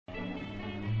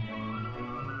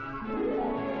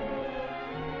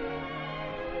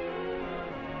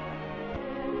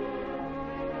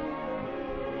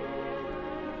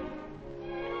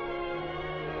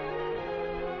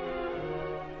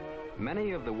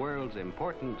Many of the world's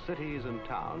important cities and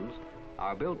towns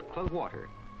are built close to water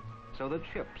so that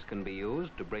ships can be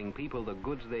used to bring people the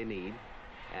goods they need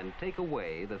and take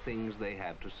away the things they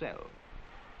have to sell.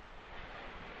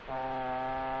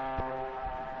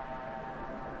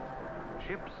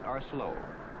 Ships are slow,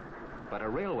 but a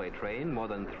railway train more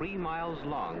than 3 miles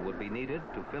long would be needed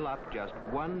to fill up just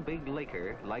one big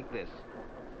laker like this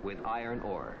with iron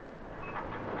ore.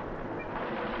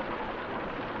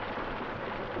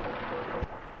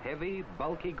 Heavy,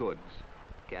 bulky goods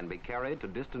can be carried to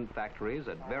distant factories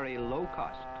at very low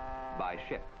cost by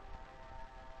ship.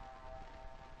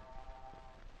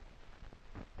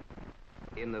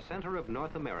 In the center of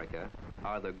North America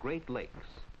are the Great Lakes.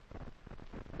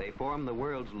 They form the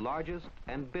world's largest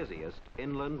and busiest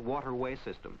inland waterway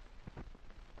system.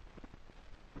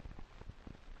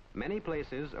 Many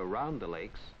places around the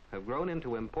lakes have grown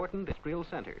into important industrial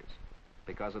centers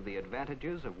because of the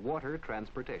advantages of water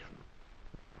transportation.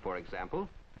 For example,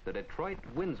 the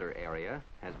Detroit-Windsor area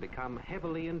has become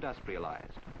heavily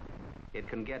industrialized. It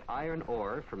can get iron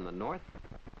ore from the north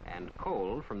and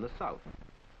coal from the south.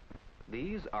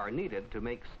 These are needed to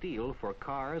make steel for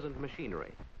cars and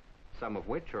machinery, some of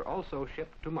which are also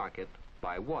shipped to market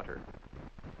by water.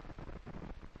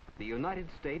 The United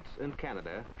States and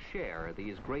Canada share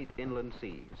these great inland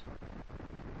seas.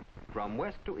 From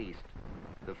west to east,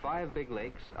 the 5 big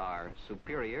lakes are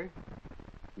Superior,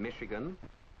 Michigan,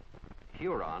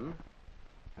 Huron,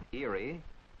 Erie,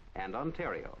 and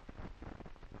Ontario.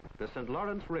 The St.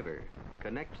 Lawrence River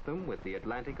connects them with the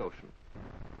Atlantic Ocean.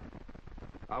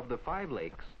 Of the 5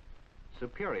 lakes,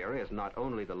 Superior is not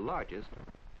only the largest,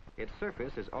 its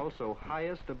surface is also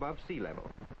highest above sea level.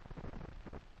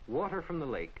 Water from the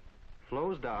lake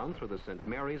flows down through the St.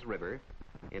 Mary's River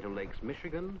into Lakes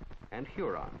Michigan and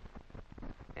Huron,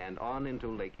 and on into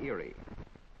Lake Erie.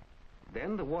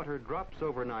 Then the water drops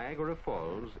over Niagara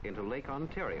Falls into Lake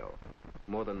Ontario,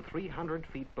 more than 300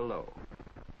 feet below.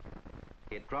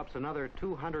 It drops another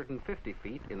 250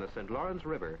 feet in the St. Lawrence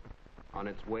River on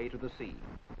its way to the sea.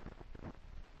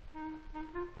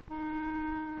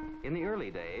 In the early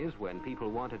days, when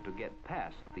people wanted to get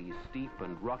past these steep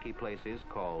and rocky places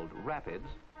called rapids,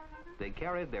 they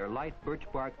carried their light birch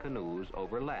bark canoes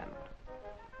over land.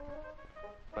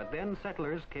 But then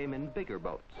settlers came in bigger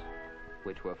boats,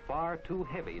 which were far too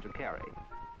heavy to carry.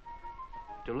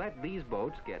 To let these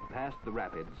boats get past the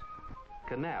rapids,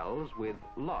 canals with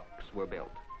locks were built.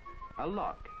 A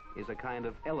lock is a kind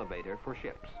of elevator for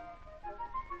ships.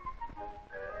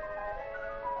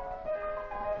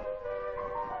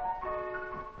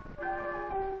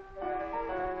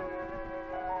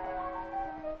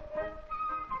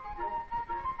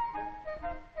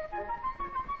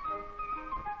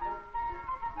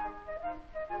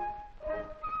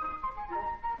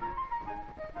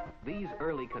 These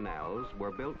early canals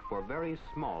were built for very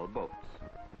small boats.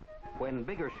 When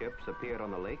bigger ships appeared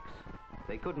on the lakes,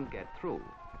 they couldn't get through,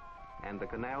 and the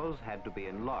canals had to be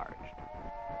enlarged.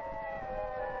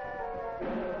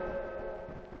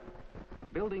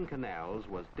 Building canals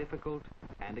was difficult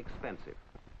and expensive.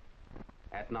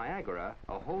 At Niagara,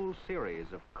 a whole series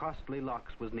of costly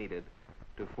locks was needed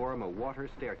to form a water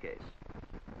staircase.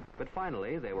 But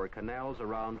finally, there were canals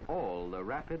around all the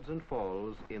rapids and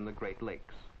falls in the Great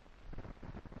Lakes.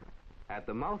 At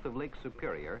the mouth of Lake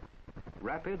Superior,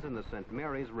 rapids in the St.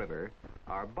 Mary's River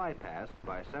are bypassed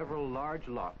by several large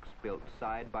locks built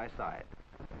side by side.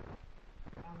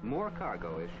 More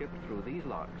cargo is shipped through these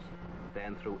locks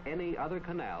than through any other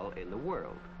canal in the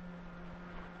world.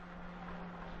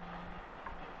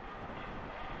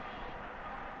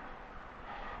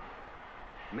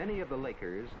 Many of the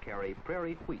lakers carry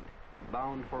prairie wheat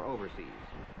bound for overseas.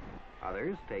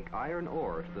 Others take iron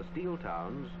ore to the steel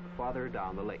towns farther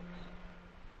down the lakes.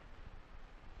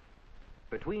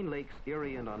 Between Lakes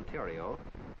Erie and Ontario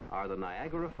are the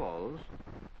Niagara Falls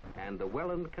and the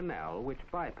Welland Canal, which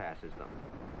bypasses them.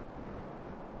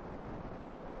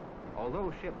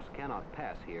 Although ships cannot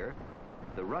pass here,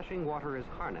 the rushing water is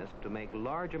harnessed to make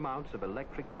large amounts of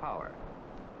electric power.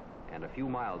 And a few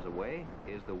miles away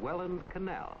is the Welland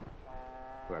Canal,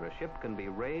 where a ship can be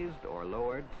raised or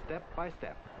lowered step by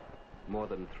step, more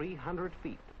than 300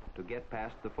 feet to get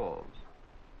past the falls.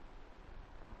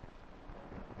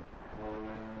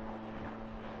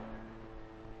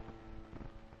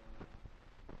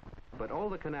 But all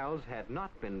the canals had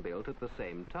not been built at the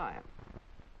same time.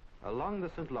 Along the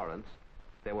St. Lawrence,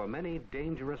 there were many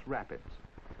dangerous rapids,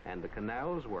 and the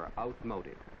canals were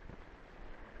outmoded.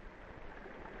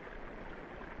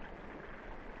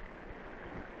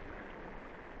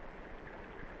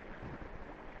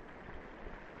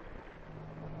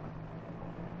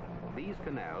 These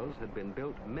canals had been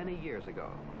built many years ago,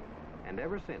 and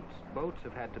ever since, boats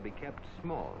have had to be kept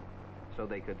small so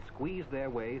they could squeeze their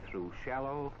way through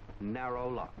shallow, narrow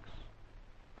locks.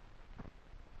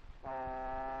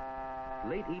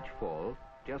 Late each fall,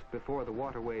 just before the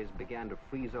waterways began to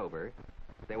freeze over,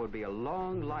 there would be a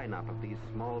long lineup of these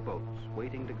small boats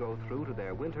waiting to go through to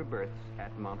their winter berths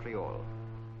at Montreal.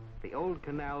 The old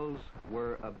canals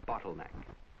were a bottleneck.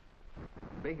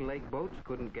 Big lake boats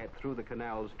couldn't get through the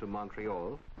canals to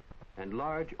Montreal, and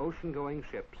large ocean-going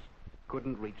ships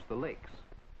couldn't reach the lakes.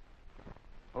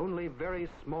 Only very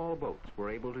small boats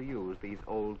were able to use these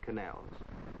old canals.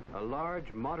 A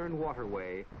large modern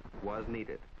waterway was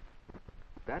needed.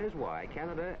 That is why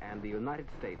Canada and the United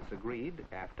States agreed,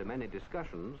 after many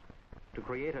discussions, to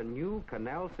create a new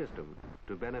canal system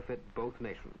to benefit both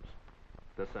nations,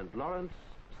 the St. Lawrence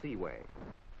Seaway.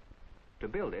 To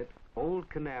build it, old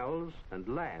canals and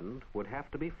land would have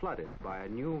to be flooded by a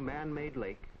new man-made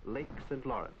lake, Lake St.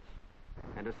 Lawrence,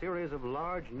 and a series of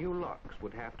large new locks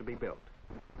would have to be built,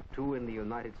 2 in the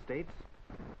United States,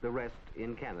 the rest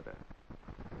in Canada.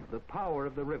 The power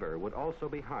of the river would also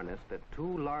be harnessed at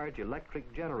 2 large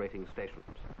electric generating stations,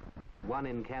 one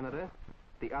in Canada,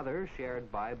 the other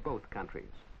shared by both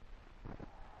countries.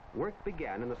 Work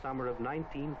began in the summer of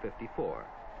 1954,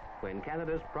 when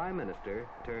Canada's Prime Minister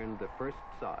turned the first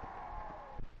sod.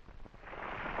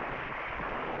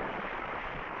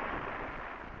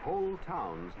 Whole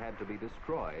towns had to be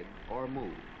destroyed or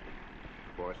moved,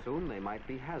 for soon they might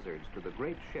be hazards to the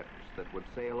great ships that would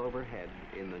sail overhead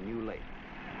in the new lake.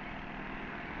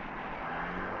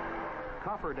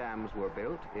 Cofferdams were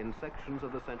built in sections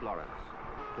of the St. Lawrence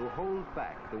to hold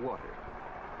back the water,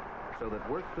 so that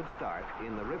work could start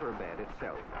in the riverbed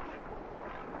itself.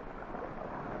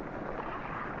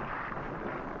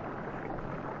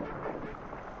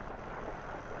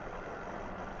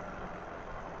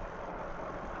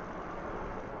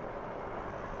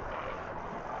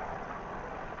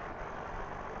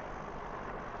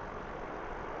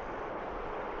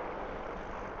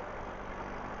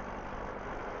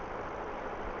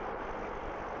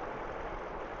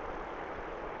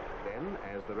 Then,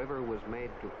 as the river was made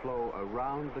to flow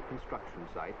around the construction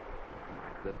site,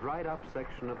 the dried-up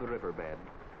section of the riverbed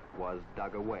was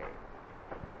dug away.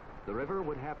 The river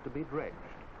would have to be dredged,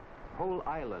 whole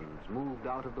islands moved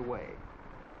out of the way,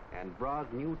 and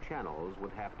broad new channels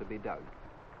would have to be dug.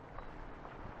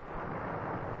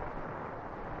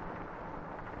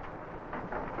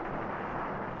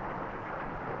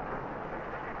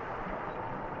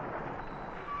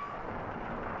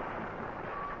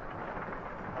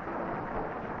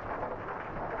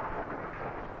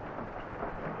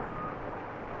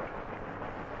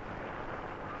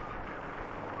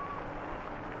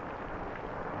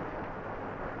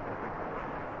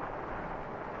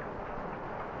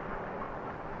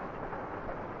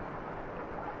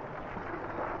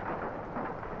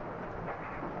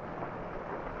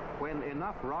 When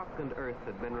enough rock and earth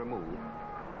had been removed,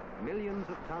 millions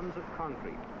of tons of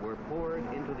concrete were poured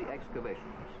into the excavations.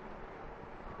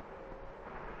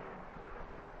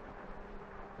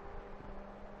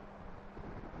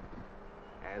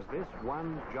 As this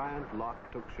one giant lock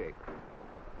took shape,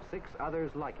 6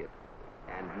 others like it,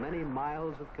 and many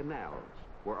miles of canals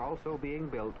were also being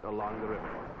built along the river.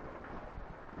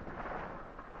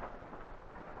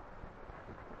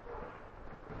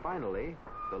 Finally,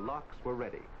 the locks were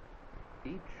ready,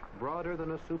 each broader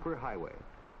than a superhighway,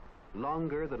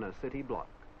 longer than a city block.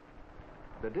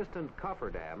 The distant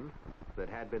cofferdam that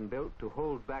had been built to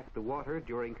hold back the water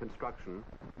during construction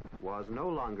was no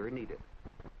longer needed.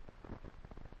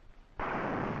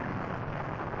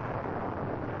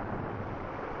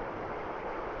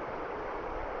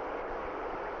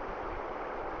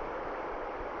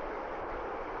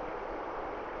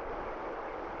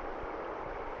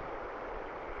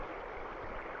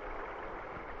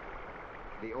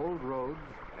 The old roads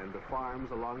and the farms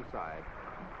alongside,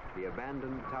 the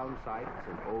abandoned town sites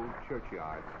and old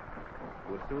churchyards,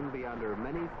 would soon be under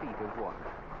many feet of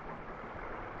water.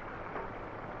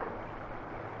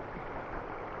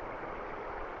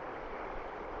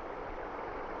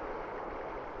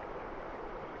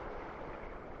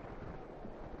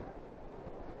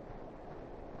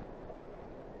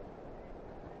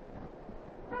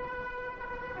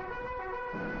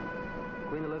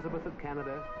 Queen Elizabeth of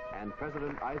Canada and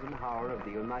President Eisenhower of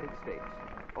the United States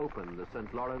opened the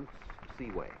St. Lawrence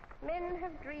Seaway. Men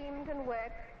have dreamed and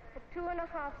worked for 2.5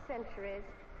 centuries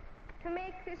to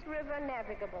make this river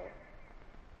navigable.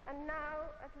 And now,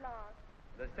 at last,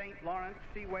 the St. Lawrence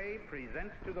Seaway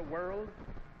presents to the world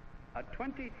a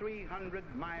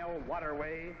 2,300-mile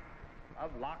waterway of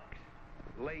locks,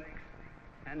 lakes,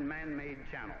 and man-made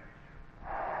channels.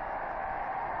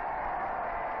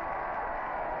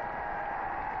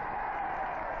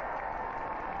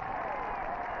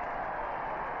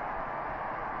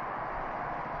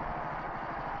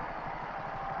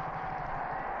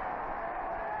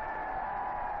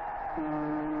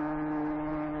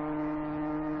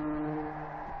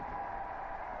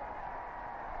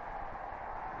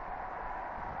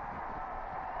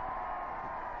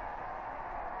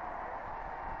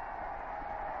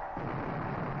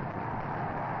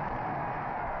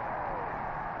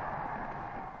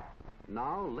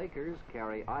 Now, Lakers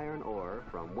carry iron ore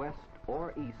from west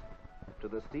or east to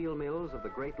the steel mills of the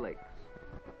Great Lakes.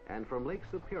 And from Lake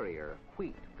Superior,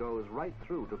 wheat goes right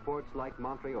through to ports like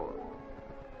Montreal.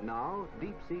 Now,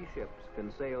 deep-sea ships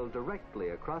can sail directly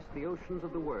across the oceans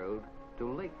of the world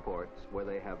to lake ports where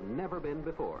they have never been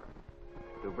before,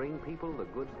 to bring people the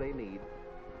goods they need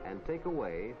and take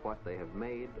away what they have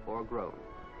made or grown.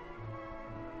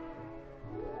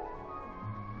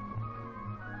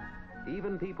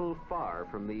 Even people far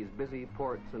from these busy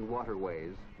ports and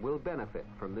waterways will benefit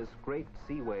from this great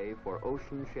seaway for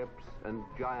ocean ships and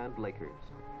giant lakers.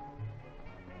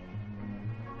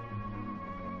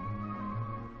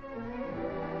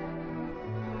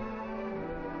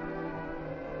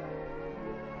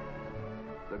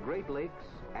 The Great Lakes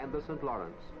and the St.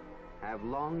 Lawrence have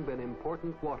long been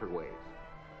important waterways,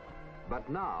 but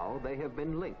now they have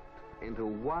been linked into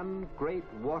one great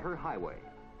water highway,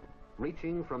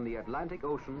 reaching from the Atlantic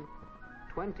Ocean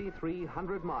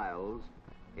 2,300 miles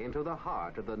into the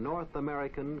heart of the North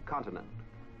American continent.